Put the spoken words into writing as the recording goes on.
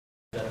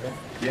Okay.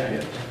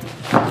 Yeah.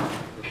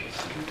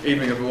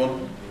 Evening,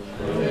 everyone.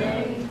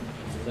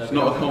 It's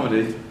not a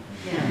comedy,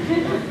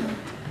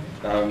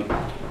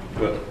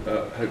 but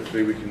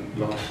hopefully we can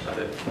laugh at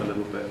it a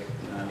little bit.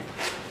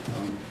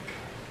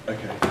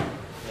 Okay.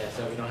 Yeah,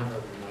 so we don't have a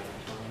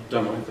microphone.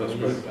 Don't worry, that's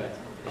great.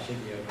 But it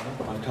should be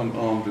open. I come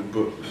armed with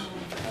books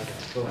Okay,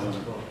 cool.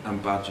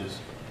 and badges.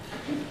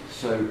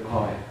 So,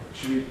 hi.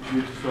 Should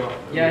we start?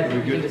 Yeah, Are we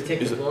you good? can just take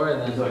the floor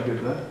and then... Is that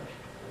good there?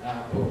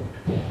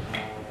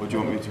 Or do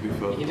you want me to be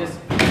further? You just...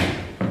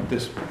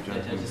 This I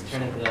just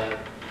turn it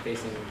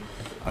facing...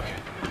 Okay.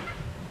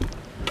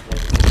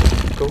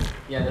 Cool.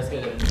 Yeah, that's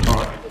good. All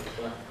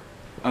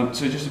right.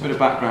 So just a bit of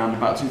background.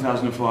 About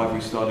 2005 we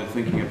started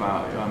thinking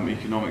about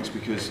economics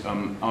because I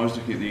was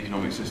looking at the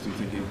economic system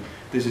thinking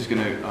this is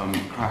going to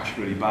crash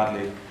really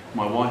badly.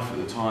 My wife at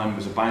the time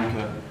was a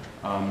banker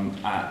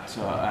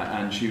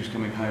and she was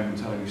coming home and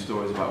telling me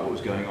stories about what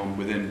was going on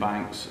within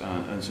banks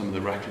and some of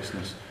the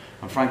recklessness.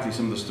 And frankly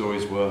some of the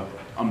stories were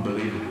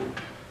unbelievable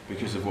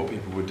because of what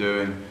people were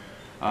doing.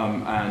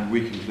 And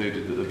we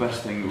concluded that the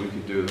best thing that we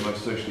could do, the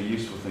most socially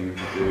useful thing we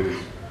could do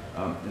is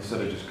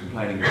instead of just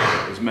complaining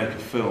about it, is make a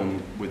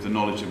film with the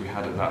knowledge that we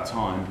had at that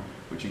time,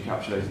 which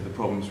encapsulated the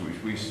problems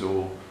which we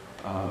saw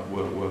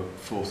were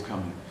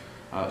forthcoming.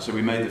 So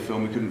we made the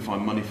film. We couldn't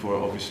find money for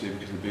it, obviously,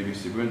 because of the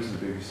BBC. We went to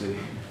the BBC.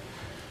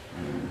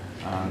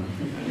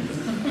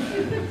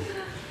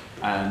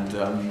 And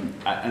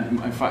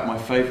in fact, my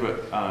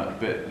favourite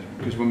bit,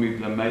 because when we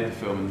made the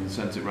film and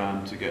sent it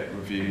around to get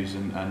reviews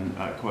and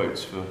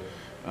quotes for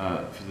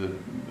the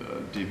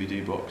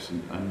DVD box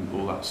and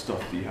all that stuff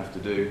that you have to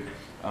do,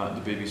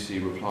 the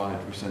BBC replied,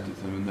 we sent it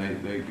to them,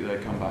 and they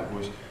come back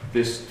was,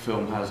 this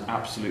film has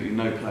absolutely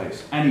no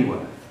place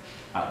anywhere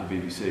at the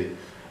BBC.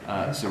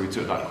 So we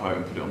took that quote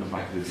and put it on the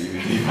back of the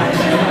DVD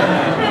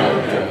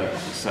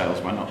box.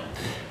 Sales went up.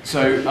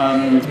 So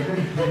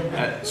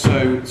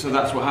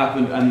that's what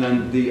happened. And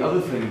then the other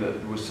thing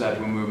that was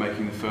said when we were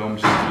making the film,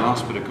 so the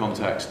last bit of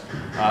context,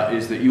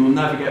 is that you will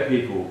never get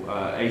people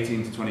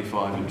 18 to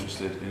 25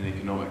 interested in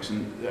economics.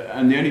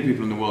 And the only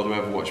people in the world who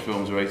ever watch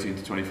films are 18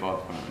 to 25,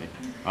 apparently.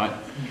 Right?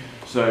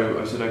 So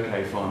I said,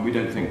 okay, fine. We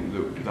don't think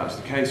that that's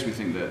the case. We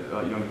think that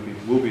younger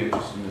people will be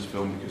interested in this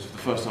film because for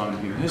the first time in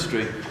human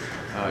history,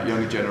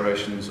 younger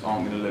generations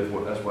aren't going to live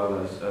as well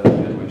as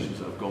generations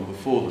that have gone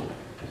before them.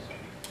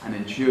 And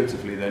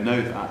intuitively they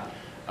know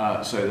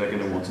that, so they're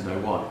going to want to know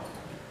why.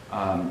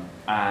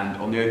 And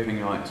on the opening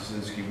night to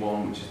Sinski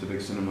 1, which is the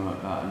big cinema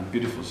and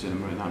beautiful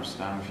cinema in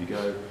Amsterdam, if you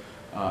go,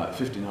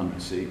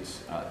 1,500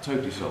 seats,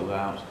 totally sold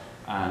out,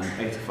 and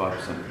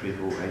 85% of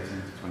people 18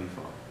 to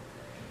 25.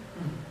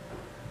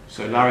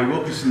 So Larry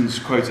Wilkinson's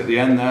quote at the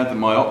end there, that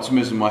my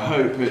optimism, my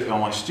hope on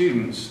my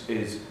students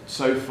is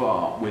so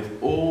far, with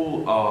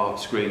all our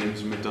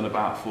screenings, and we've done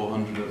about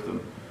 400 of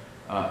them,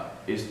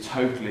 is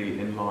totally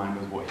in line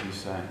with what he's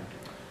saying.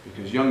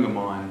 Because younger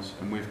minds,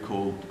 and we've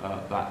called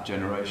that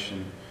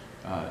generation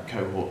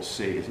cohort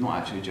C, it's not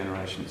actually a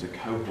generation, it's a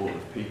cohort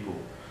of people.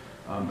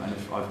 And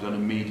if I've done a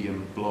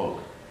Medium blog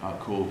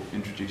called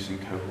Introducing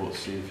Cohort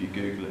C, if you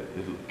Google it,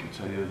 it'll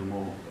tell you a little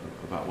more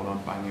about what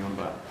I'm banging on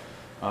about.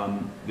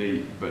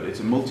 But it's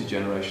a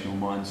multi-generational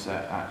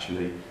mindset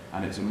actually,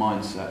 and it's a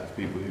mindset of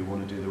people who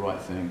want to do the right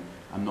thing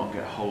and not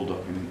get holed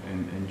up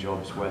in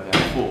jobs where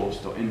they're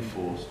forced or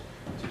enforced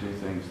to do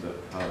things that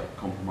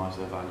compromise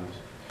their values.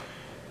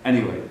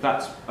 Anyway,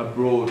 that's a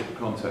broad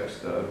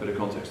context, a bit of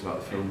context about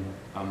the film.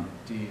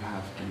 Do you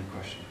have any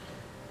questions?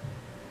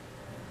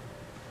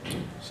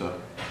 So,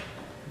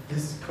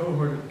 this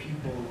cohort of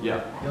people,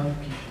 yeah. Young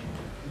people,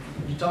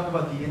 you talk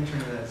about the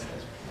internet as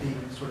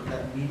being sort of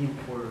that medium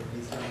for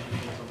these young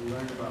people to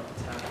learn about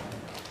what's happening.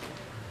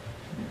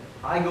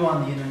 I go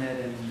on the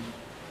internet and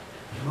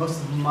most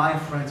of my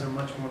friends are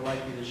much more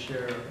likely to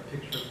share a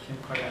picture of Kim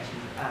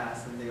Kardashian's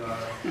ass than they are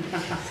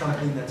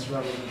something that's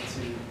relevant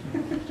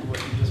to what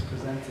you just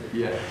presented.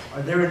 Yeah.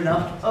 Are there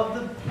enough of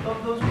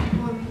those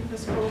people in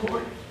this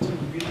cohort to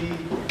really...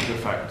 To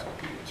affect,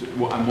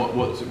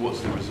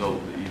 what's the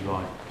result that you'd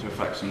like? To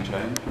affect some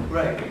change?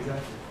 Right,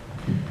 exactly.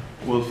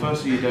 Well,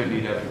 firstly, you don't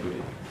need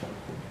everybody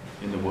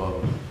in the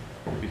world,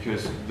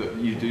 because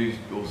you do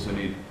also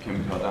need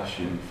Kim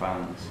Kardashian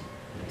fans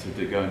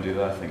to go and do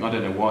their thing. I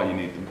don't know why you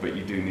need them, but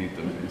you do need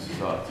them in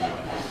society.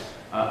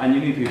 And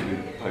you need people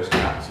who post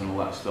cats and all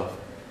that stuff.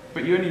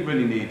 But you only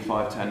really need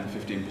 5, 10,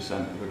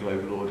 15% of a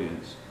global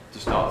audience to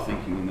start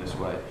thinking in this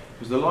way.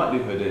 Because the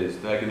likelihood is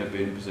they're going to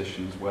be in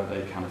positions where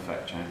they can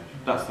affect change.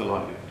 That's the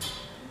likelihood.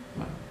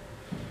 Right.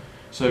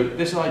 So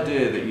this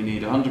idea that you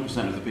need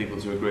 100% of the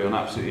people to agree on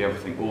absolutely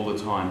everything all the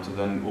time to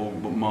then all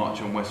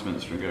march on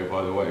Westminster and go,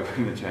 by the way, we're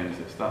going to change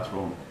this, that's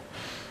wrong.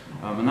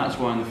 And that's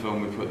why in the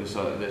film we put this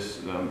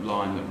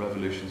line that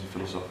revolutions are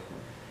philosophical.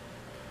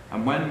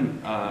 And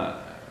when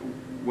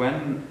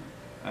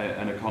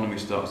an economy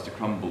starts to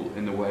crumble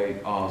in the way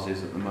ours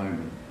is at the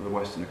moment, the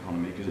Western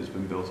economy, because it's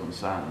been built on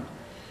sand,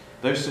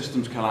 those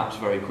systems collapse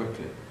very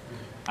quickly.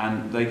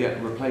 And they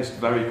get replaced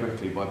very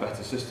quickly by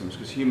better systems,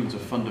 because humans are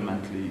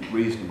fundamentally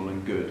reasonable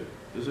and good.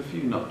 There's a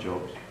few nut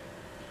jobs,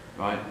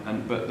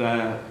 right? But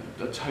they're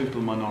a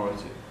total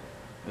minority,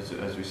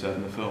 as we said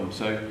in the film.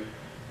 So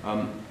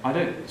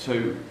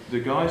So the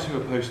guys who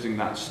are posting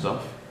that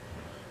stuff,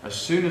 as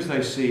soon as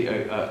they see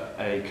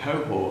a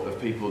cohort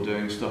of people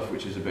doing stuff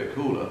which is a bit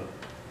cooler,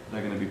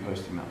 they're going to be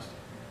posting that stuff.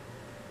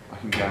 I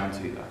can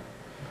guarantee that.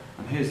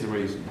 And here's the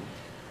reason.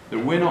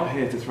 That we're not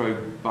here to throw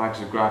bags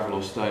of gravel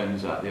or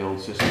stones at the old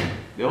system.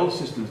 The old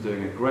system's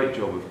doing a great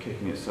job of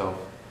kicking itself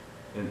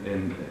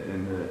in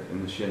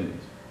the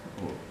shins.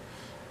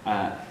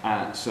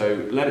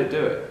 So let it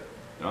do it.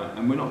 Right?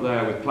 And we're not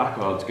there with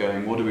placards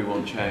going, what do we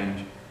want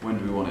change? When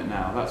do we want it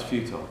now? That's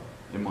futile,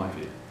 in my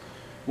view.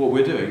 What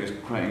we're doing is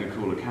creating a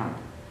cooler camp.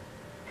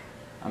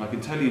 And I can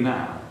tell you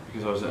now,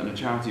 because I was at a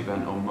charity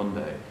event on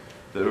Monday,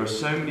 that there are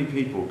so many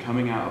people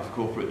coming out of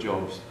corporate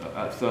jobs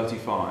at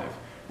 35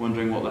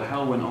 wondering what the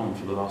hell went on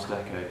for the last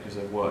decade, because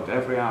they've worked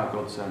every hour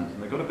God sends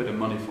and they've got a bit of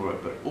money for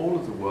it, but all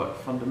of the work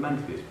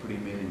fundamentally is pretty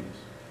meaningless.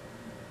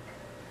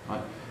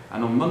 Right?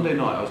 And on Monday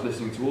night I was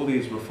listening to all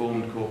these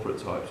reformed corporate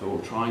types, or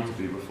trying to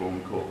be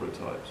reformed corporate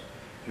types,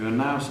 who are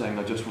now saying,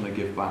 I just want to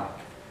give back,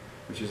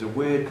 which is a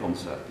weird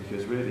concept,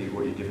 because really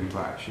what you're giving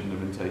back shouldn't have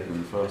been taken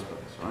in the first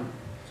place, right?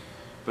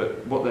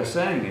 But what they're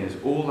saying is,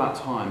 all that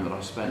time that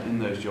I spent in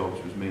those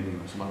jobs was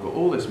meaningless, and I've got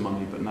all this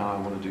money, but now I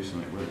want to do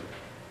something with it.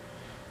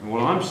 And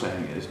what I'm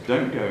saying is,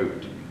 don't go,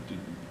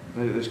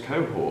 this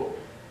cohort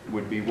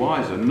would be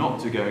wiser not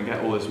to go and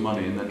get all this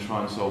money and then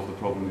try and solve the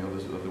problem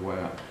the other way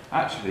out.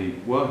 Actually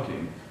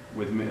working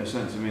with a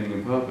sense of meaning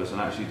and purpose and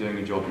actually doing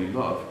a job you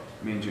love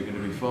means you're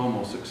going to be far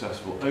more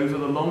successful over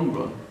the long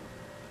run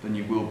than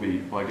you will be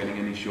by getting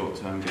any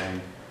short-term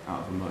gain out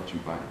of a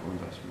merchant bank or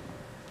investment bank.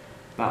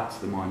 That's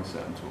the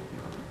mindset I'm talking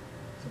about.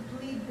 To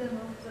bleed them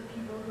off the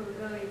people who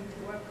are going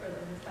to work for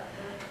them, is that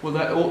right?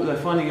 Well, they're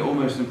finding it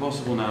almost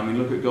impossible now. I mean,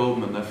 look at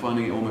Goldman, they're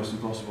finding it almost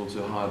impossible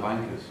to hire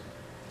bankers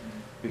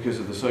because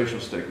of the social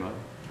stigma.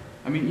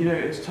 I mean, you know,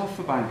 it's tough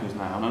for bankers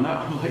now, and I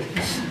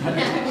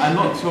know, I'm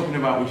not talking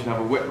about we should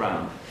have a whip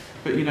round,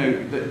 but you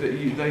know,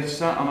 they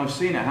sat, and I've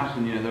seen it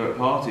happen, you know, they're at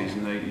parties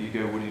and you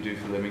go, what do you do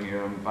for a living?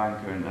 You're a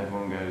banker, and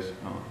everyone goes,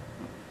 oh.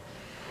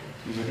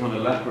 There's a kind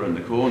of leper in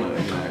the corner,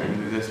 you know,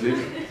 in this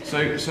so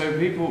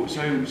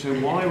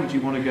why would you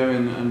want to go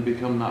in and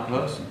become that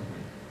person?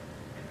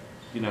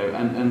 You know,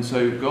 and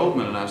so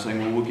Goldman are now saying,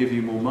 well, we'll give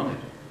you more money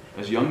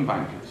as young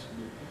bankers,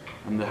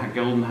 and the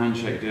golden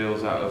handshake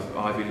deals out of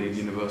Ivy League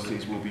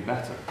universities will be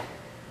better.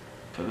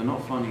 But they're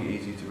not finding it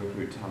easy to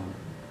recruit talent.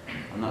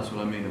 And that's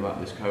what I mean about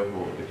this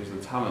cohort, because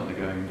the talent are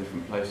going in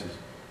different places.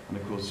 And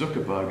of course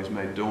Zuckerberg has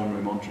made dorm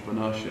room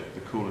entrepreneurship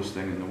the coolest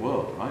thing in the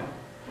world, right?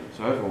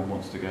 So everyone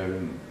wants to go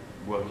and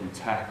work in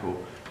tech or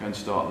go and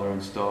start their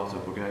own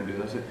startup or go and do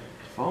that. It's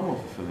far more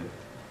fulfilling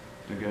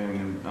than going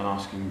and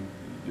asking,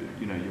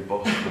 you know, your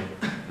boss for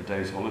a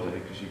day's holiday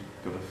because you've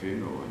got a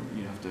funeral and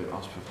you have to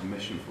ask for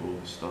permission for all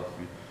this stuff. I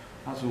mean,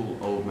 that's all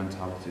old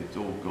mentality. It's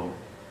all gone,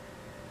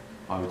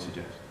 I would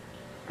suggest.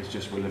 It's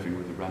just we're living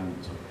with the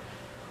remnants of it.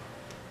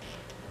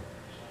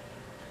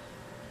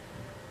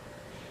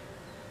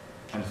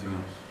 Anything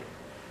else?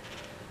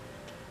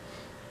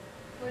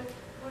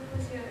 What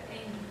was your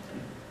aim?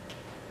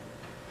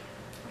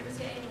 What was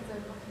your aim of the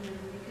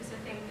documentary? Because I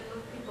think a lot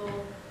of people,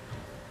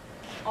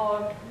 or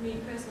me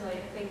personally,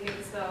 I think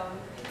it's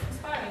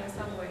inspiring in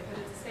some way, but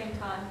at the same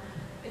time,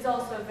 it's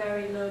also a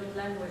very loaded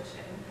language,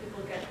 and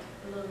people get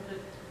a little bit,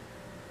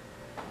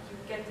 you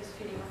get this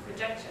feeling of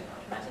rejection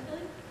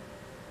automatically,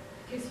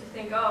 because you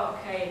think, oh,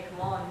 okay, come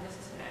on, this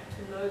is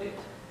too loaded.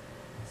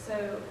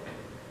 So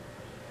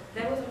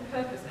that was on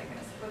purpose, I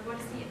guess. But what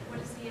is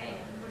the aim?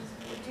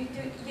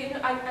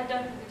 I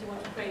don't think that you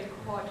want to create a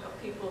cohort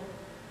of people.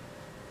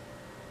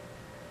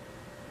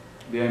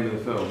 The aim of the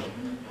film?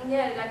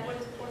 Yeah, like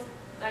what's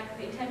like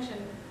the intention?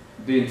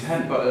 The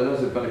intent, but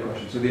that's a better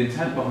question. So the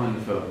intent behind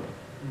the film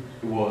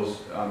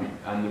was,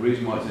 and the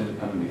reason why it's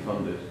independently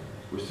funded,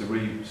 was to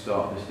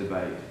restart this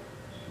debate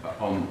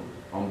on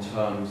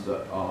terms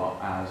that are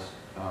as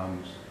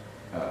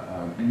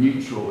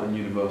neutral and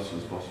universal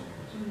as possible.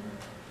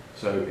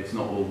 So it's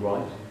not all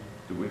right.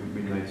 We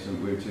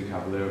were too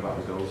cavalier about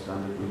the gold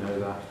standard, we know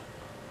that.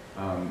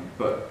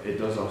 But it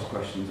does ask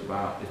questions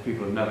about, if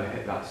people have never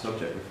hit that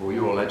subject before,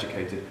 you're all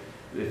educated,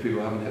 if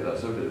people haven't hit that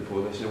subject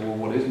before, they say, well,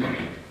 what is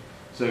money?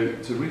 So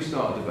to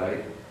restart a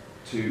debate,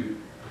 to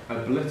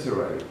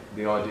obliterate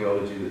the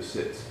ideology that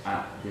sits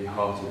at the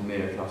heart of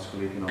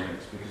neoclassical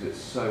economics, because it's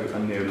so,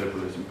 and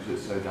neoliberalism, because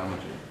it's so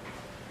damaging.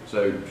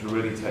 So to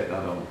really take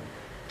that on.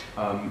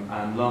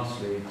 And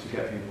lastly, to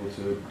get people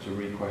to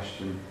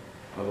re-question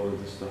a lot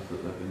of the stuff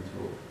that they've been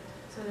taught.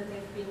 So that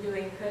they've been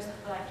doing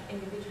like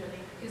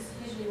individually, because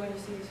usually when you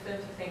see these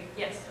films you think,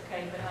 yes,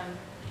 okay, but I'm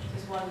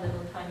just one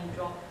little tiny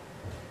drop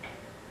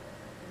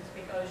in this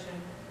big ocean.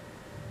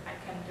 I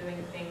can't do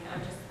anything.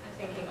 I'm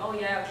thinking, oh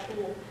yeah,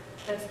 cool,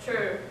 that's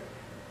true.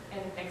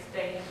 And next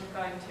day I'm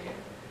going to do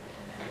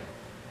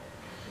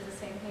the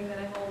same thing that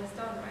I've always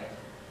done, right?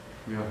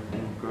 Yeah,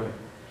 great.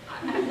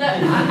 No,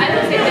 I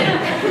don't say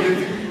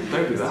that.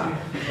 Don't do that.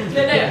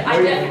 No,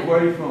 I don't. Where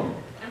are you from?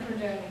 I'm from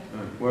Germany.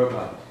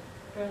 Whereabouts?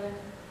 Berlin.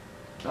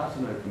 That's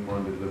an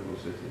open-minded liberal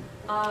city.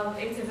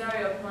 It's a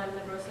very open-minded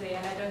liberal city,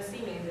 and I don't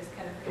see me in this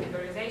kind of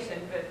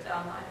categorization, but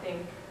I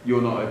think...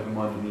 You're not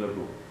open-minded and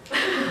liberal.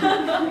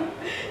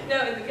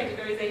 No, in the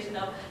categorization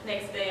of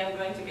next day I'm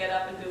going to get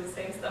up and do the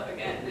same stuff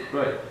again.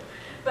 Right.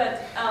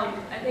 But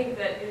I think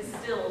that it's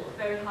still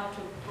very hard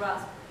to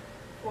grasp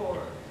for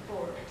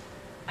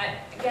I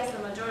guess the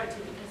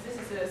majority, because this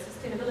is a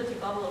sustainability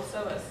bubble of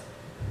sewers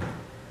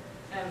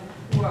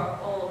who are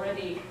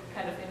already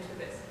kind of into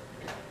this.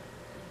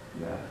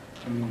 Yeah,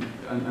 I mean,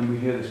 and we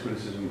hear this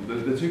criticism.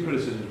 The two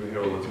criticisms we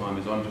hear all the time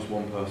is, I'm just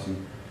one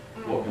person,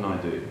 what can I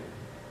do?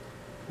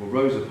 Well,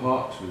 Rosa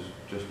Parks was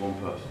just one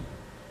person.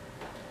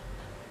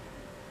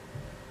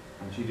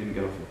 And she didn't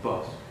get off a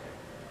bus.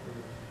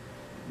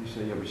 You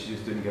say, yeah, but she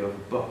just didn't get off a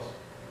bus.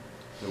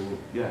 So, well,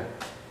 yeah.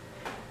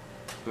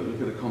 But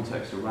look at the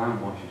context around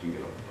why she didn't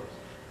get off the bus.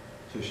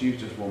 So she was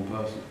just one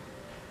person.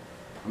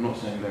 I'm not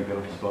saying don't get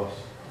off the bus,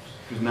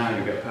 because now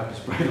you get pepper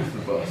sprayed off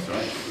the bus,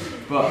 right?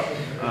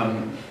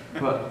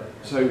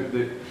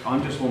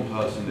 I'm just one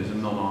person is a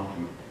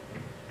non-argument,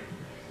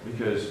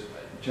 because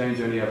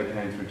change only ever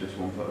came through just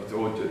one person,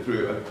 or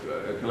through a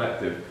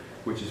collective,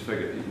 which is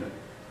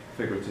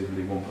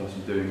figuratively one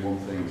person doing one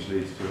thing, which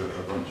leads to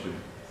a bunch of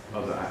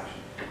other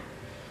action.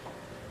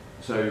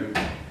 So,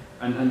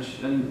 and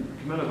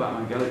Camilla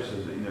Batman-Gellich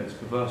says that it's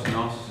perverse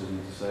narcissism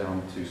to say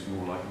I'm too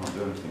small, I can't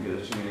do anything. It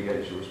actually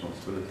negates your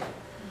responsibility.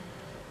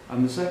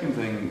 And the second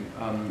thing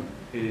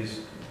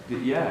is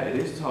that, yeah, it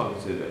is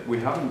targeted. We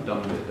haven't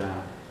dumbed it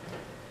down.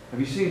 Have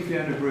you seen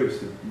Fiona Bruce,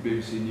 the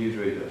BBC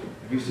newsreader?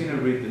 Have you seen her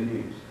read the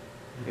news?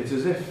 It's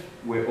as if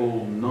we're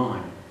all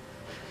 9.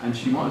 And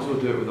she might as well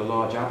do it with a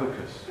large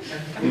abacus.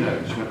 She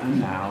went, and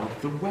now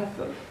the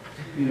weather.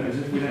 As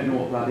if we don't know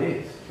what that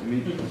is. I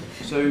mean,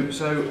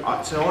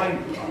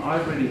 I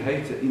really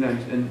hate it. And I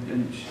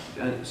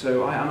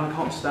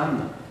can't stand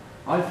that.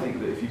 I think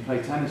that if you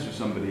play tennis with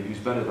somebody who's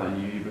better than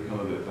you, you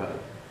become a bit better,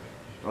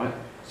 right?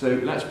 So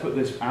let's put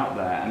this out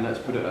there and let's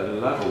put it at a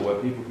level where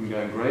people can go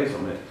and graze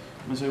on it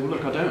and say, well,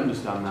 look, I don't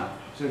understand that.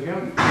 So if you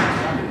don't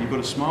understand it, you've got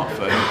a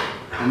smartphone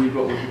and you've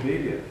got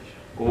Wikipedia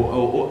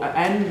or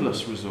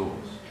endless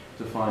resource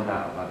to find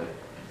out about it.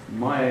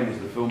 My aim as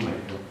the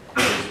filmmaker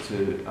is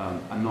to,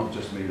 and not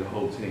just me, the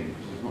whole team,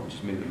 because it's not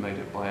just me that made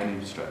it by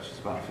any stretch, it's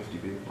about 50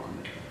 people on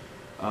it.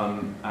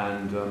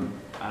 And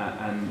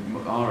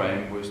our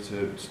aim was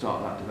to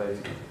start that debate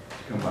again,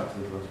 to come back to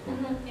the first point.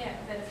 Yeah,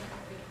 that's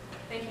good.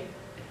 Thank you.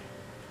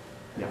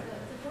 Yeah. The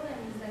problem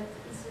is that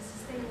it's a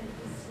systemic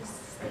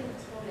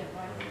problem,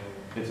 right?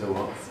 It's a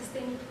what?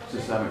 Systemic problem.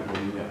 Systemic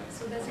problem, yeah.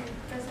 So doesn't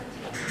present a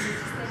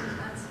systemic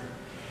answer.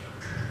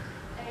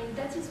 I mean,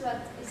 that is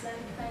what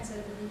Islamic finance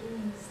at the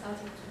beginning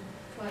started to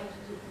try to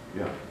do.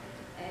 Yeah.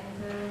 And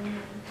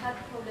it had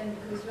a problem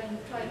because when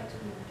you try to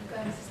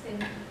become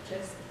systemic, you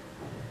just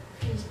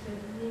finished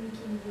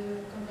mimicking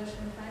the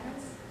conventional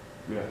finance.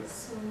 Yeah.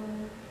 So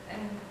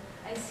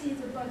I see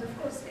the point, of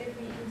course,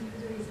 every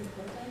individual is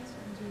important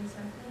in doing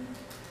something,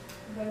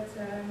 but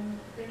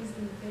there is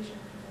limitation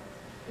to that.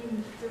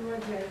 In the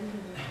world we are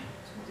living in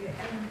today,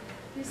 and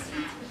you see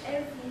it in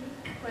every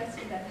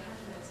question that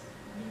happens,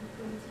 be it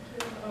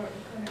political or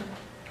economic.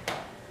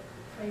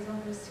 For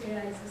example,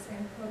 Syria is the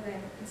same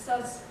problem. It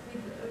starts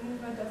with a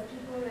movement of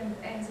people and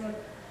ends up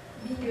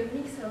being a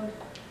mix of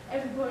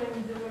every problem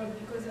in the world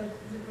because of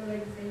the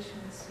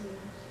globalization. So,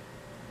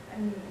 I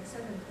mean, it's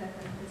not that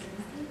I'm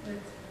pessimistic,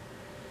 but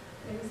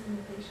there is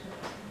limitation.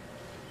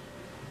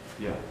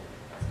 Yeah.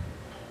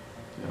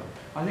 Yeah.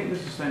 I think the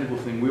sustainable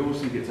thing, we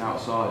always think it's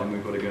outside and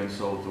we've got to go and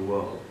solve the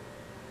world.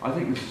 I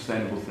think the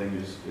sustainable thing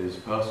is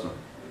personal.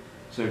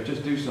 So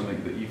just do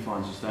something that you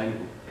find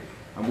sustainable.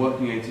 And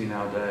working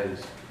 18-hour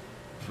days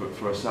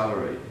for a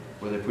salary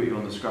where they put you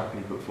on the scrap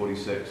heap at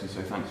 46 and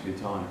say thanks for your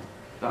time,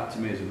 that to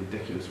me is a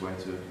ridiculous way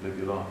to live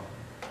your life.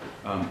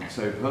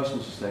 So personal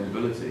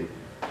sustainability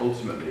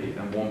ultimately,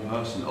 and one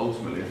person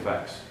ultimately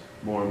affects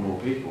more and more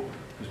people.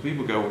 Because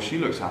people go, well, she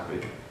looks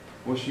happy.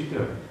 What's she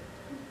doing?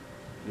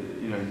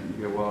 You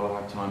go, well,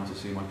 I have time to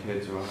see my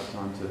kids, or I have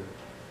time to,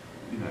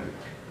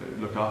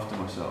 look after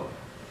myself.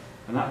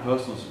 And that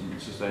personal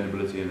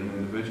sustainability at an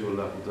individual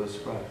level does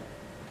spread.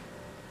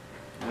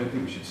 I don't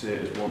think we should see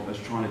it as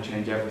trying to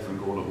change everything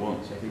all at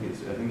once. I think it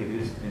is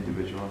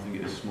individual. I think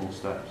it is small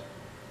steps.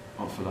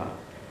 For that.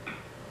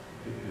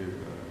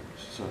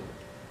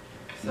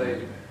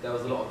 So there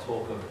was a lot of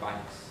talk of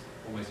banks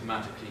almost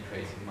magically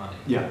creating money.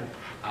 Yeah.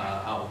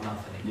 Out of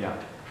nothing. Yeah.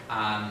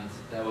 And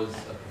there was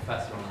a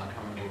professor, I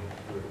can't remember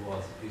who it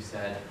was, who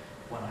said,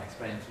 when I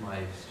explain it to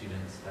my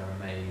students, they're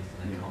amazed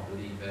and they can't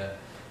believe it.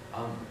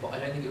 But I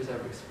don't think it was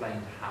ever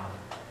explained how.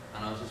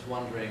 And I was just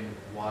wondering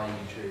why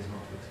you chose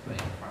not to explain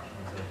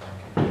fractional reserve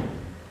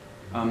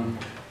banking.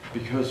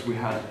 Because we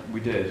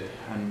did,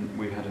 and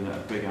we had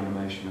a big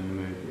animation in the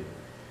movie.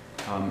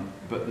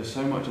 But there's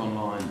so much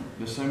online,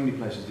 there's so many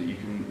places that you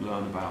can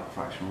learn about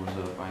fractional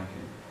reserve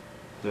banking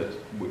that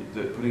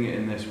putting it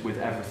in this with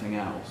everything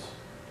else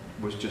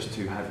was just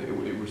too heavy.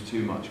 It was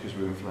too much because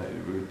we were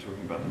inflated. We were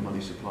talking about the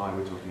money supply,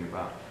 we were talking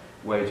about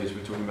wages,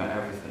 we were talking about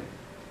everything.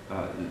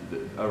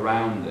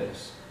 around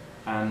this,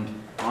 and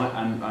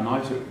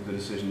I took the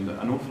decision that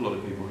an awful lot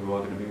of people who are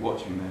going to be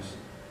watching this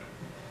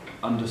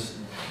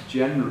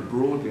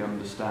broadly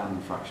understand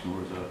the fractional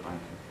reserve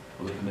banking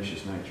or the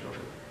pernicious nature of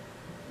it.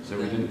 So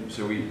we didn't.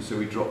 So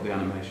we dropped the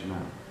animation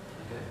out.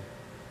 Okay.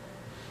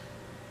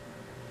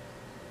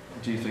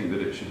 Do you think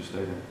that it should have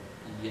stayed in?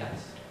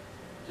 Yes.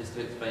 Just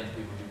to explain to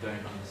people who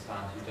don't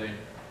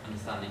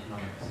understand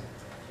economics,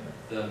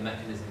 the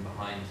mechanism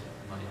behind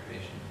money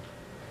creation.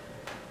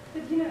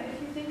 But you know, if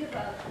you think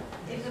about,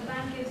 if a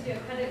bank gives you a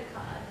credit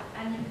card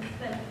and you can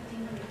spend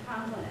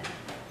 £1,500 on it,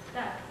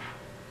 that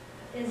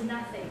is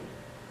nothing.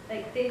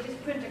 Like, they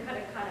just print a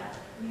credit card out,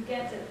 you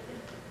get it.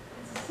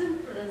 It's as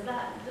simple as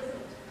that. It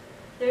doesn't.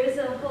 There is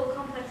a whole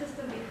complex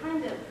system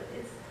behind it, but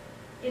it's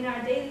in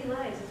our daily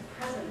lives. It's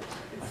present.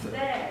 It's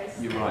there. It's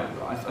you're right.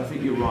 I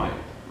think you're right.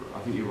 I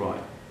think you're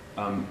right.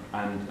 And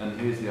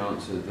here's the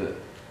answer: that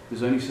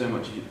there's only so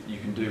much you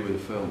can do with a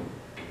film.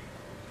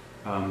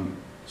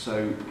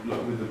 So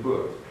look, with the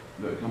book,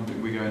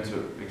 we go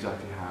into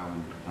exactly how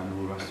and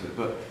all the rest of it.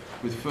 But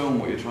with film,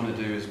 what you're trying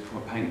to do is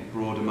paint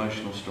broad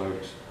emotional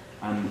strokes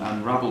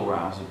and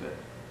rabble-rouse a bit.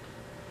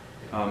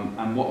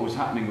 And what was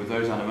happening with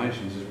those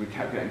animations is we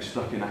kept getting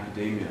stuck in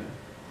academia.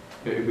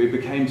 It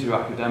became too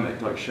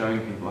academic, like showing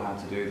people how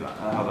to do that,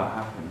 how that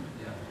happened.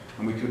 Yeah.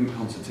 And we couldn't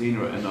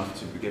concertina it enough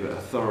to give it a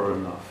thorough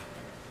enough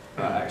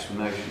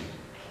explanation.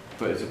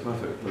 But it's a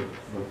perfect book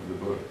for the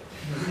book.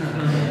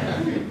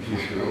 You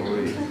should all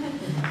read.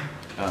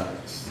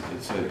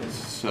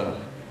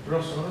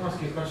 Ross, I want to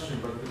ask you a question,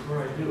 but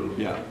before I do,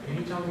 Yeah. can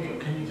you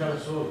tell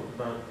us all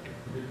about a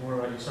bit more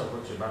about yourself?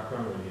 What's your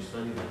background when you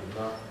studied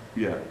blah?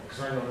 Yeah.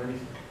 Because I don't know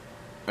anything.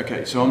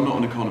 Okay, so I'm not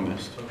an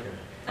economist, Okay.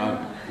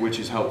 which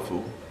is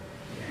helpful,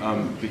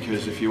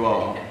 because if you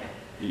are,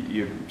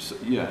 you're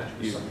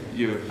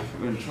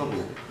in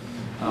trouble.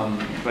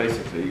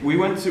 Basically, we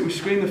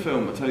screened the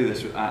film. I'll tell you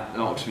this, at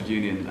Oxford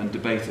Union and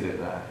debated it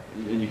there,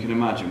 and you can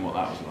imagine what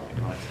that was like,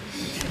 right?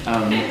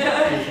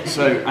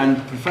 And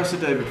Professor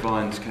David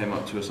Vines came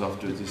up to us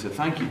afterwards. He said,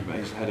 "Thank you."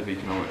 He's head of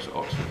economics at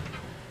Oxford,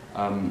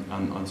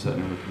 and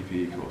certainly on the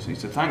PPE course. And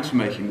he said, "Thanks for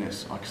making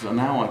this, because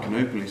now I can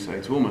openly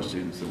say to all my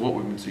students that what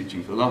we've been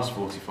teaching for the last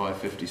 45,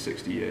 50,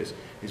 60 years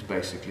is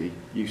basically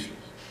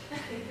useless."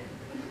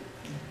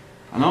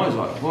 And I was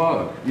like,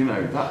 whoa, you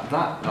know,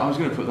 I was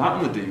going to put that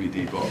on the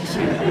DVD box.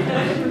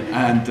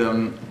 and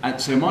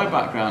so my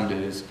background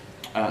is,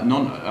 I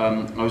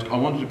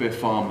wanted to be a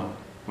farmer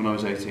when I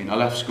was 18. I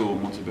left school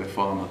and wanted to be a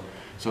farmer.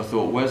 So I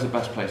thought, where's the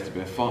best place to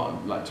be a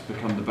farmer, like to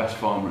become the best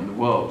farmer in the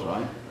world,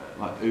 right?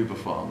 Like Uber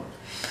farmer.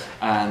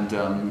 So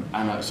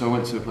I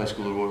went to a place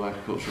called the Royal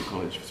Agricultural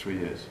College for 3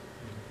 years.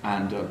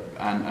 And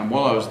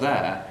while I was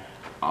there,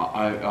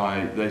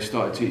 they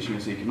started teaching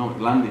us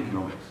land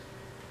economics.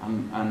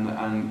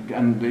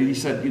 And he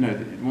said, you know,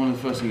 one of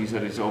the first things he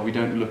said is, "Oh, we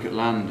don't look at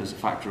land as a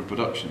factor of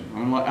production."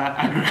 And I'm like, at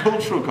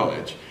agricultural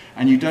college,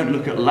 and you don't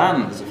look at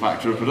land as a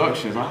factor of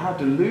production? It's like, how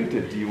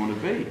deluded do you want to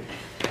be?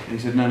 And he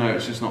said, no,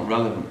 it's just not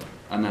relevant.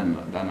 And then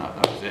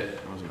that was it.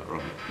 I was like,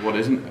 right, what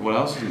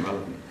else isn't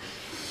relevant?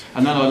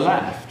 And then I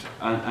left,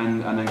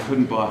 and then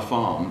couldn't buy a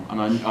farm,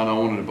 and I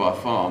wanted to buy a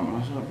farm. And I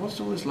was like, what's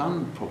all this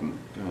land problem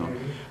going on?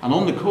 And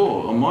on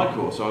my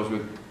course, I was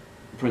with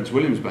Prince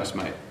William's best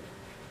mate,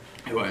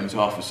 who owns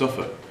half of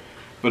Suffolk.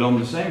 But on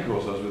the same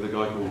course, I was with a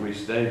guy called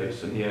Rhys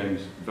Davis, and he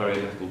owns very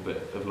little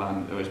bit of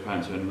land, or his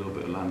parents own a little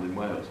bit of land in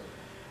Wales.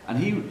 And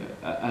he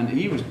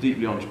was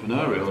deeply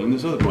entrepreneurial, and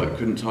this other bloke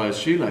couldn't tie his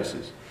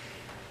shoelaces,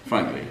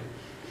 frankly.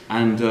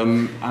 And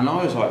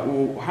I was like,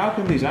 well, how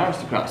come these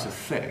aristocrats are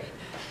thick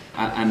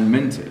and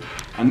minted,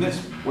 and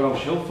this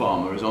Welsh hill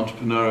farmer is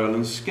entrepreneurial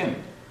and skimp?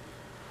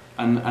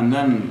 And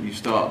then you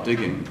start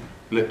digging.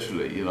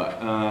 Literally, you're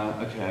like,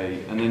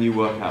 okay, and then you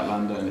work out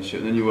land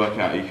ownership, and then you work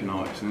out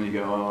economics, and then you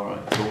go, oh, all right,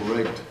 it's all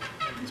rigged.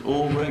 It's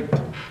all rigged.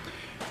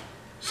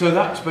 So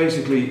that's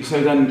basically,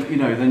 so then, you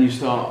know, then you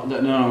start,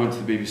 then I went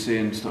to the BBC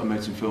and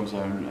made some films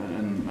there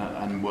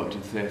and worked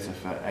in theatre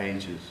for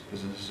ages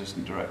as an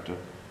assistant director,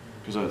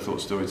 because I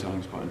thought storytelling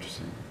was quite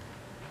interesting,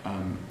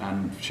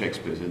 and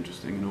Shakespeare's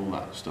interesting and all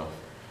that stuff.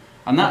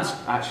 And that's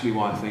actually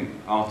why I think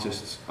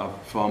artists are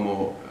far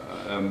more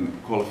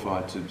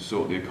qualified to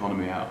sort the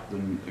economy out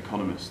than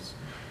economists.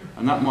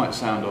 And that might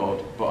sound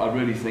odd, but I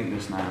really think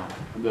this now,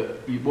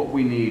 that what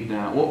we need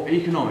now, what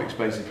economics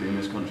basically in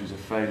this country is a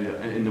failure,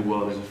 in the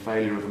world is a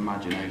failure of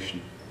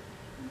imagination.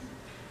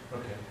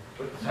 Okay,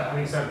 but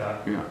having said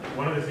that, Yeah.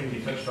 one of the things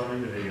you touched on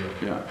in the video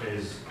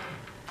is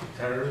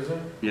terrorism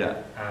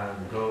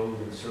and gold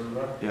and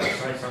silver. Yeah.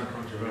 It might sound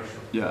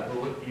controversial,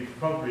 but you've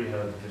probably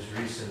heard this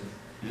recent,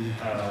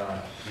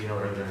 you know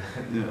what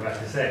I'm about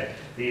to say,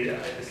 the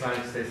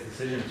Islamic State's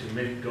decision to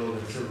mint gold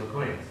and silver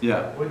coins.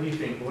 Yeah. What do you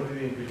think? What are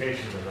the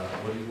implications of that?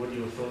 What are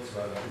your thoughts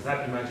about that? Is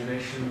that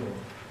imagination or?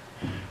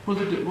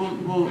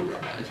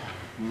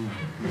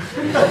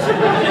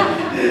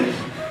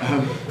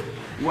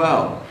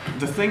 Well,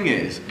 the thing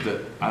is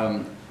that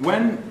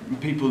when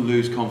people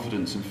lose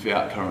confidence in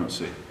fiat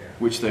currency,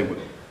 which they will,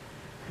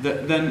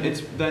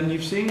 then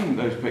you've seen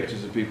those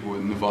pictures of people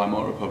in the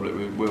Weimar Republic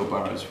with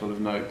wheelbarrows full of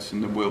notes,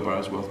 and the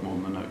wheelbarrow's worth more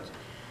than the notes.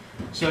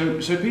 So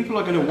people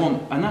are going to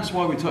want, and that's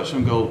why we touched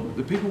on gold,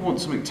 the people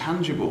want something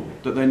tangible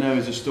that they know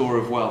is a store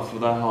of wealth for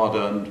their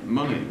hard-earned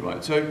money,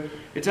 right? So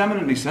it's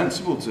eminently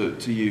sensible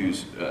to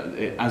use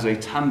it as a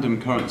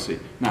tandem currency.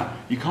 Now,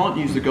 you can't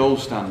use the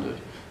gold standard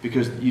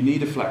because you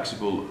need a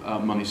flexible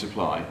money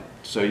supply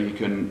so you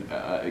can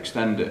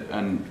extend it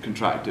and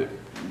contract it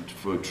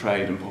for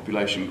trade and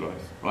population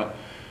growth, right?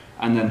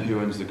 And then who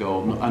owns the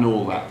gold and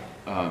all that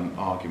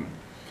argument.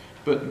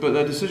 But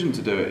their decision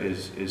to do it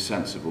is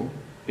sensible.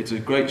 It's a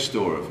great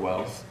store of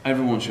wealth.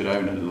 Everyone should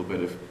own a little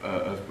bit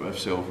of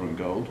silver and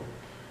gold.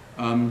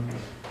 And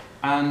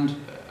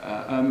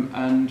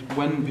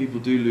when people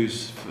do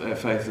lose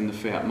faith in the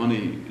fiat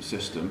money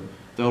system,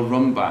 they'll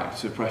run back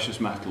to precious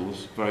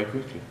metals very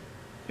quickly,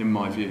 in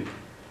my view.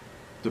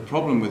 The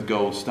problem with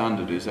gold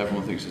standard is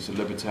everyone thinks it's a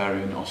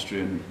libertarian,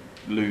 Austrian,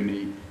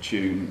 Looney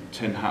Tune,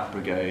 tin hat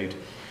brigade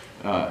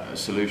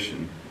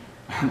solution.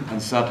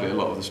 And sadly, a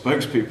lot of the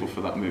spokespeople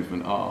for that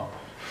movement are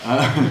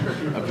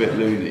a bit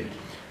loony.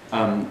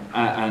 And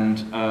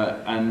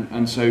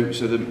so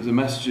the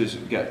messages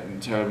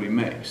get terribly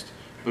mixed.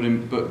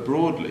 But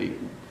broadly,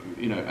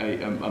 you know,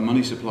 a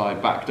money supply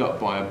backed up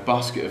by a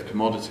basket of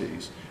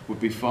commodities would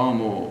be far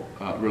more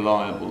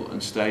reliable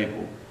and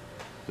stable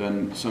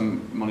than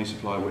some money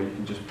supply where you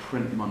can just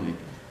print money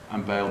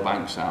and bail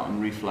banks out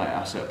and reflate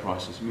asset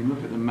prices. I mean,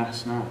 look at the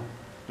mess now.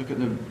 Look at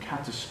the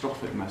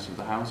catastrophic mess of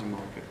the housing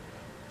market.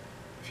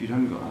 If you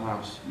haven't got a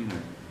house, you know,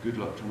 good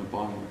luck trying to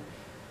buy one.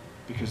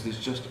 Because there's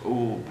just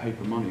all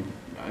paper money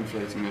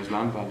inflating those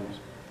land values.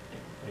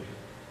 Thank you.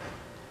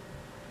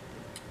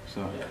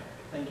 So. Yeah,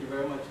 thank you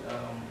very much.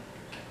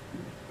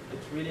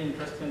 It's really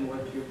interesting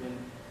what you've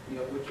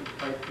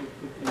tried to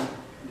put in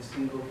the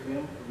single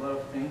film. A lot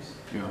of things.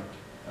 Yeah.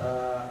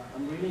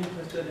 I'm really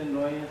interested in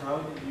knowing how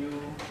did you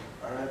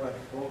arrive at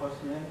Four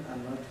Horsemen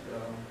and not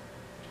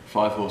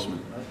Five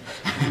Horsemen.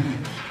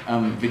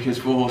 Because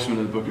Four Horsemen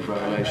are the Book of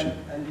Revelation.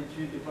 And did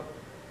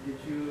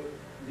you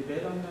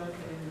debate on that?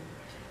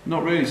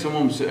 Not really.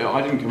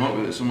 I didn't come up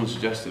with it. Someone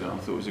suggested it. I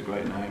thought it was a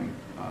great name.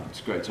 It's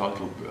a great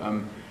title.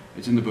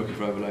 It's in the Book of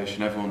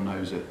Revelation. Everyone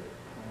knows it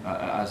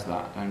as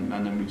that, and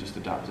then we just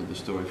adapted the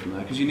story from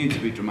there. Because you need to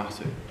be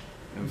dramatic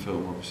in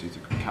film, obviously, to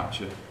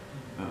capture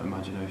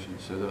imagination.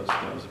 So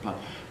that was the plan.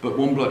 But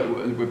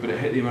it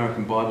hit the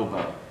American Bible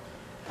Belt,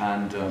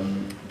 and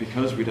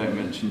because we don't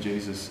mention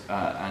Jesus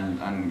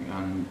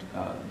and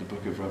the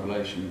Book of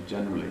Revelation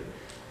generally,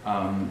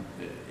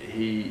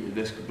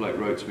 this bloke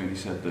wrote to me and he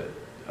said that.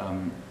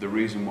 The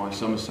reason why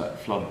Somerset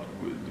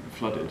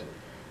flooded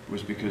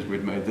was because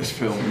we'd made this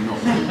film and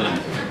not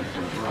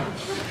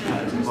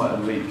it's quite a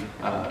leap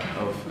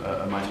of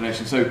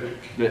imagination. So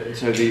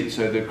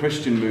the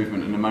Christian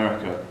movement in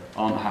America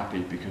aren't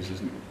happy because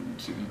there's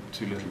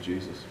too little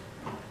Jesus.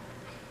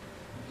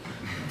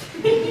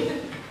 Yeah.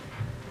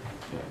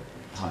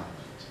 Hi.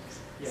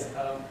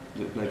 Yeah.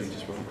 The lady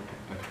just wrote.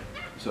 Okay.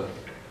 So.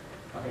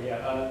 Okay.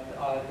 Yeah.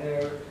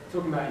 They're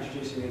talking about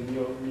introducing a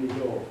new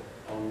law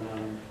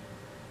on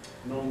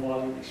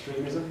non-violent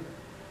extremism,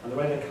 and the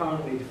way they're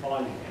currently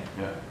defining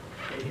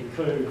it, it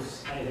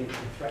includes anything to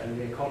threaten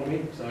the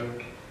economy. So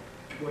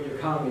what you're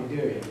currently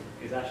doing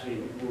is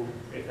actually,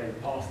 if they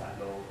pass that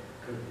law,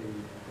 could be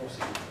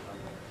prosecuted.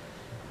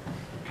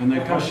 Can they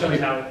prosecute?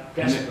 Shows how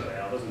desperate they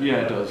are, doesn't it?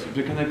 Yeah, it does.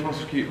 But can they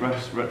prosecute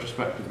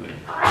retrospectively?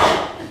 I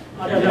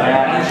don't know.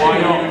 Why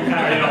not? You can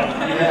carry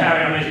on. You can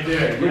carry on as you're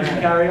doing. Would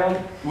you carry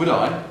on? Would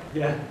I?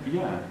 Yeah.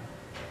 Yeah.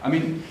 I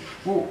mean,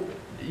 well,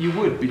 you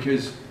would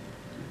because.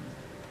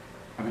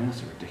 I mean,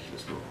 that's a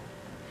ridiculous law.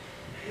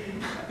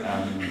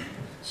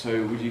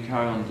 So would you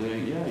carry on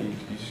doing? Yeah, you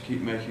just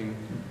keep making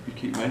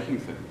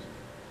things.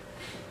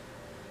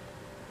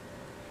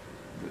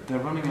 They're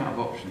running out of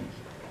options.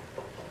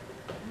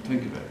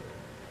 Think of it.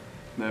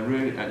 They're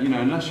really,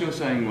 unless you're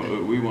saying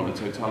we want a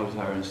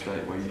totalitarian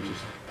state where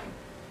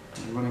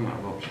you're running out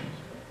of options.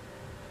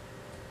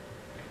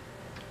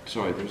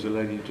 Sorry, there was a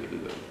lady.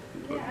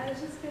 Yeah, I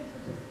was just going to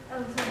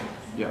sorry.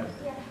 Yeah.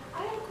 Yeah,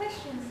 I have a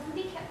question.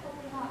 Somebody kept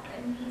popping up,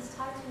 and his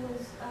title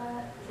was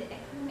the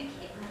Economic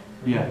Hitman.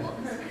 Yeah. What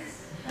was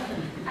his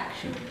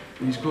actual?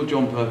 He's called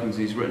John Perkins.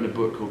 He's written a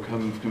book called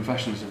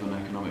Confessions of an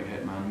Economic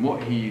Hitman.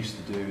 What he used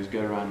to do is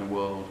go around the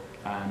world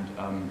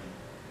and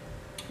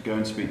go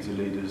and speak to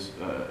leaders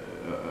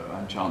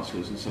and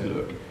chancellors and say,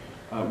 look,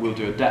 we'll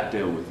do a debt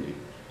deal with you.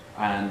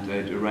 And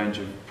they'd arrange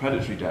a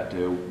predatory debt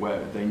deal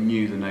where they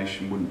knew the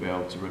nation wouldn't be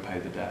able to repay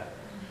the debt.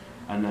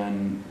 And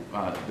then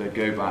they'd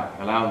go back,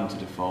 allow them to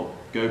default,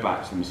 go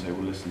back to them and say,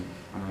 well, listen,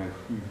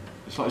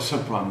 it's like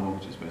subprime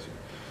mortgages, basically,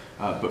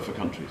 but for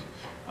countries.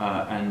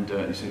 And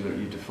you say, look,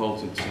 you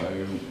defaulted,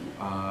 so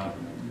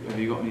have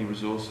you got any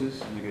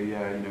resources? And they go,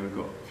 yeah, we've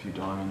got a few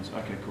diamonds.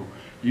 Okay, cool.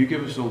 You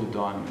give us all the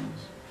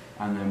diamonds,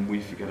 and then we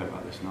forget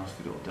about this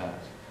nasty little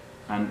debt.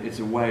 And it's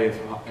a way of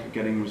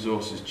getting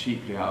resources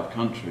cheaply out of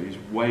countries,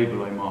 way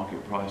below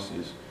market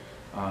prices,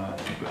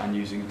 and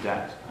using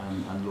debt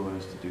and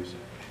lawyers to do so.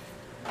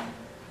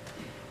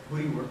 Who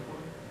do you work for?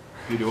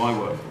 Who do I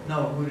work for?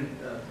 No,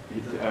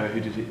 who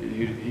did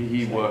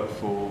He worked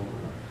for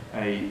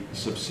a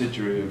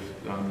subsidiary of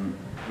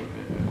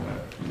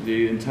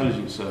the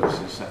intelligence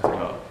services set it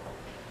up,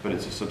 but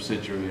it's a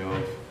subsidiary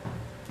of.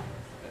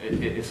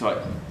 It's like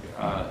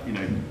you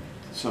know,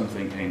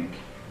 something Inc.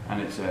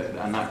 And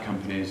and that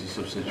company is a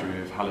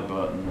subsidiary of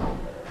Halliburton,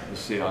 the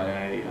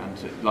CIA,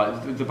 and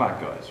like the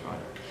bad guys, right?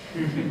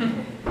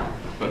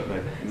 But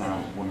they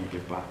now want to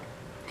give back.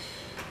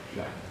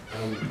 Yeah.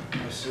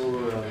 I saw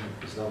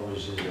Slavoj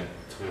Žižek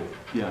talk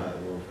at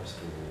the World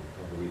Festival a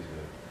couple of weeks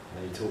ago,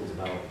 and he talked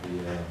about the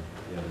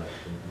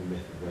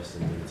myth of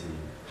Western liberty,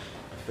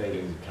 the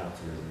failings of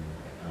capitalism,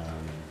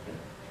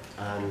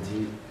 and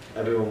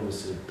everyone was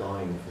sort of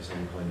dying for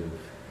some kind of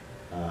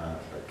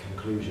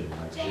conclusion,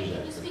 like Jay, Žižek.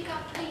 can you speak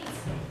up, please?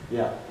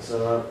 Yeah,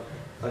 so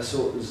I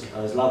saw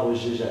Slavoj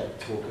Žižek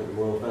talk at the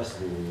Royal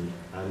Festival,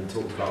 and he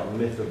talked about the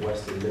myth of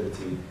Western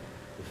liberty,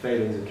 the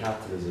failings of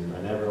capitalism,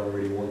 and everyone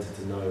really wanted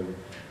to know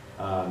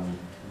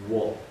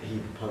what he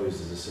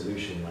proposed as a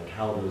solution, like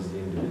how does the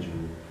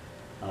individual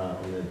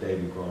on their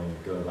daily grind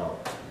go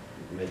about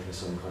making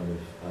some kind of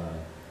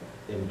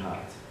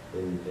impact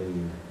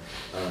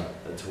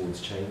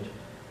towards change,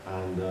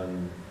 and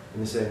in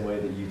the same way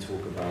that you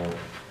talk about.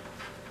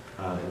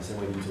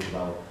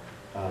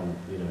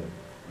 You know,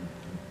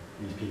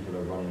 these people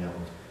are running out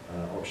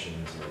of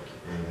options, like,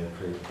 you know,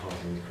 they're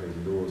passing these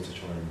crazy laws to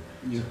try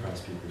and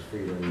suppress people's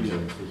freedoms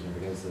and speaking up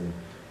against them.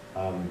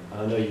 And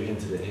I know you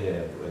hinted it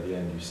here, but at the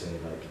end you say,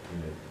 like, you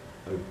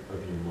know,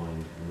 open your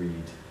mind,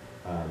 read,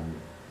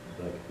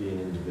 like, be an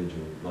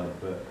individual. Like,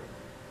 but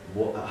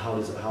how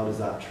does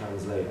that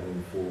translate? I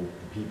mean, for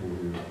the people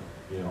who,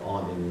 you know,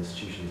 aren't in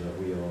institutions like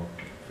we are,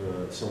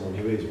 for someone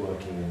who is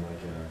working in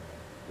like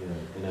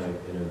in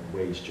a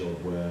wage job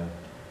where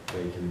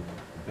they can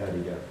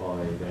barely get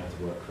by, they have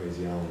to work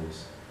crazy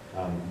hours.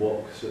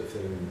 What sort of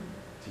thing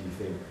do you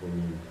think when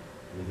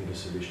you think of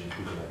solutions for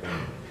people like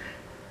that?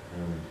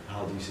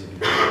 How do you see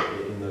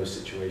people in those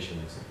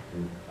situations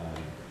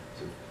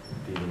sort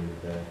of dealing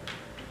with their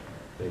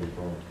daily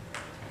grind?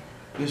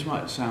 This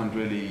might sound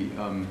really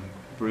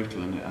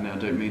brutal, and I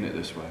don't mean it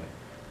this way,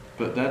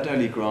 but their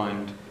daily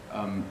grind,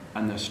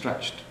 and they're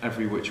stretched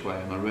every which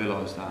way, and I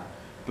realise that.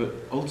 But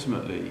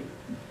ultimately,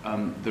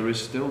 there is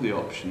still the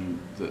option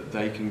that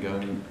they can go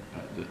and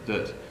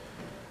that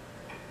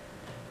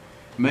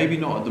maybe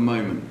not at the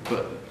moment,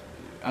 but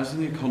as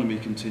the economy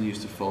continues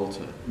to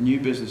falter, new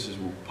businesses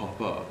will pop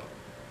up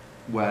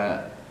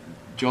where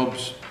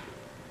jobs,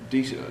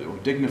 decent or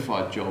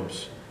dignified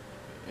jobs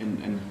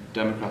in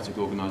democratic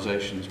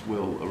organisations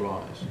will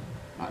arise.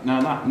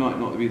 Now that might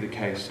not be the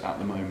case at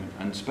the moment,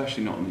 and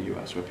especially not in the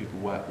US, where people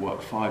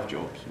work 5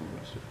 jobs and all the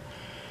rest of it.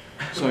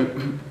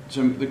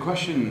 So the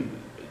question,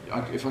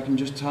 if I can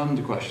just turn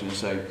the question and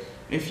say,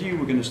 if you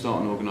were going to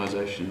start an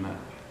organisation now,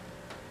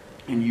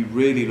 and you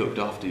really looked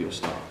after your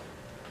staff,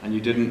 and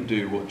you didn't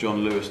do what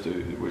John Lewis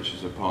do, which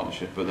is a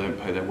partnership, but they don't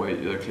pay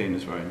their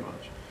cleaners very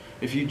much.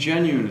 If you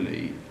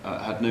genuinely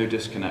had no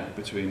disconnect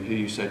between who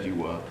you said you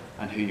were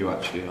and who you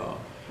actually are,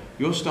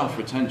 your staff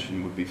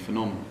retention would be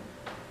phenomenal.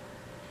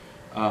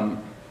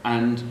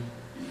 And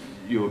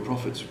your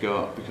profits would go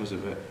up because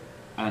of it,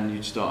 and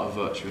you'd start a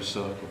virtuous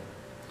circle.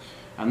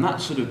 And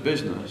that sort of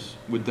business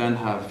would then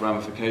have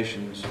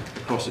ramifications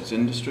across its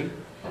industry,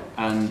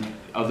 and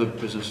other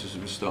businesses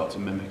would start to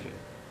mimic it.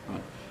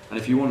 Right? And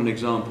if you want an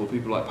example,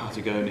 people like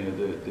Patagonia,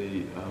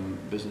 the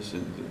business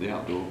in the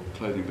outdoor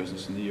clothing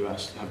business in the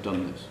US, have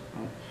done this.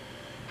 Right?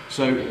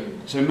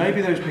 So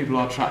maybe those people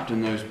are trapped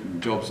in those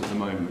jobs at the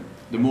moment.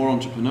 The more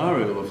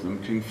entrepreneurial of them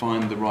can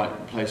find the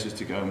right places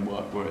to go and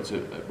work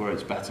where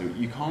it's better.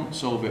 You can't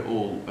solve it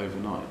all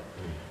overnight.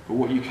 But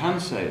what you can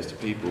say is to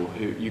people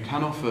you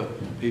can offer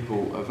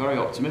people a very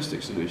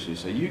optimistic solution.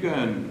 So you go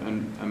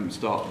and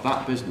start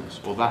that business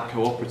or that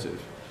cooperative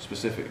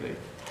specifically,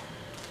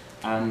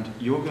 and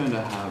you're going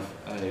to have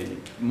a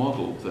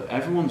model that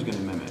everyone's going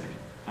to mimic,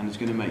 and it's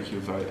going to make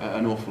you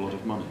an awful lot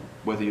of money,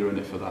 whether you're in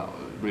it for that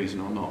reason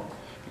or not.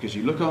 Because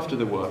you look after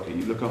the worker,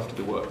 you look after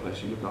the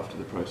workplace, you look after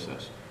the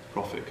process,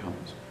 profit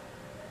comes.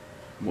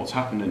 And what's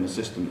happened in the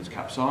system that's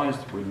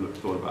capsized, we've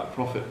thought about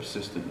profit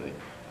persistently,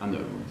 and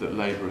that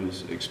labour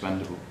is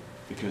expendable,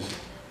 because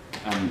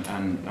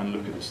and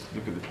look at this,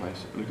 look at the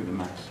place, look at the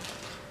mess.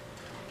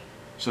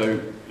 So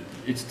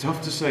it's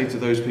tough to say to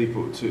those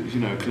people,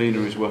 a cleaner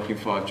who's working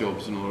 5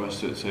 jobs and all the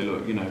rest of it, say,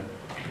 look,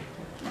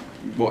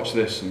 watch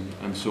this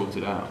and sort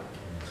it out.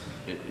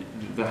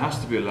 There has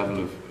to be a level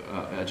of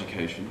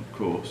education, of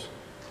course,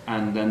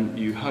 and then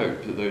you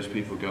hope that those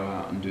people go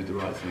out and do the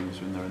right things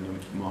when they're in the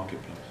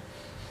marketplace.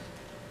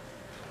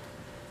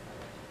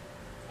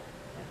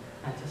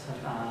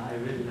 I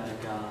really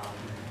like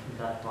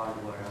that part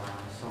where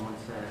someone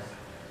says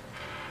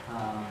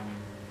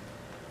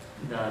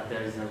that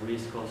there is a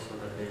risk also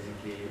that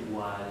basically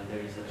while there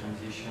is a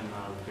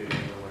transitional period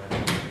or whatever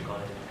you call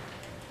it,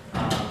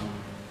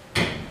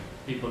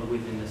 people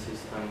within the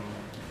system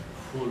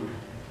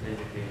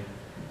basically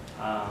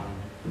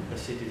the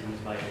citizens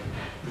by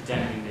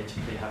pretending that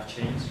they have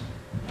changed,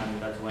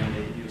 and that's when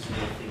they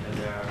usually think that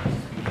they are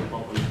new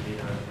populist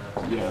leaders.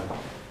 Yeah.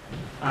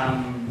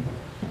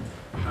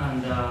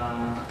 And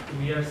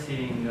we are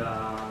seeing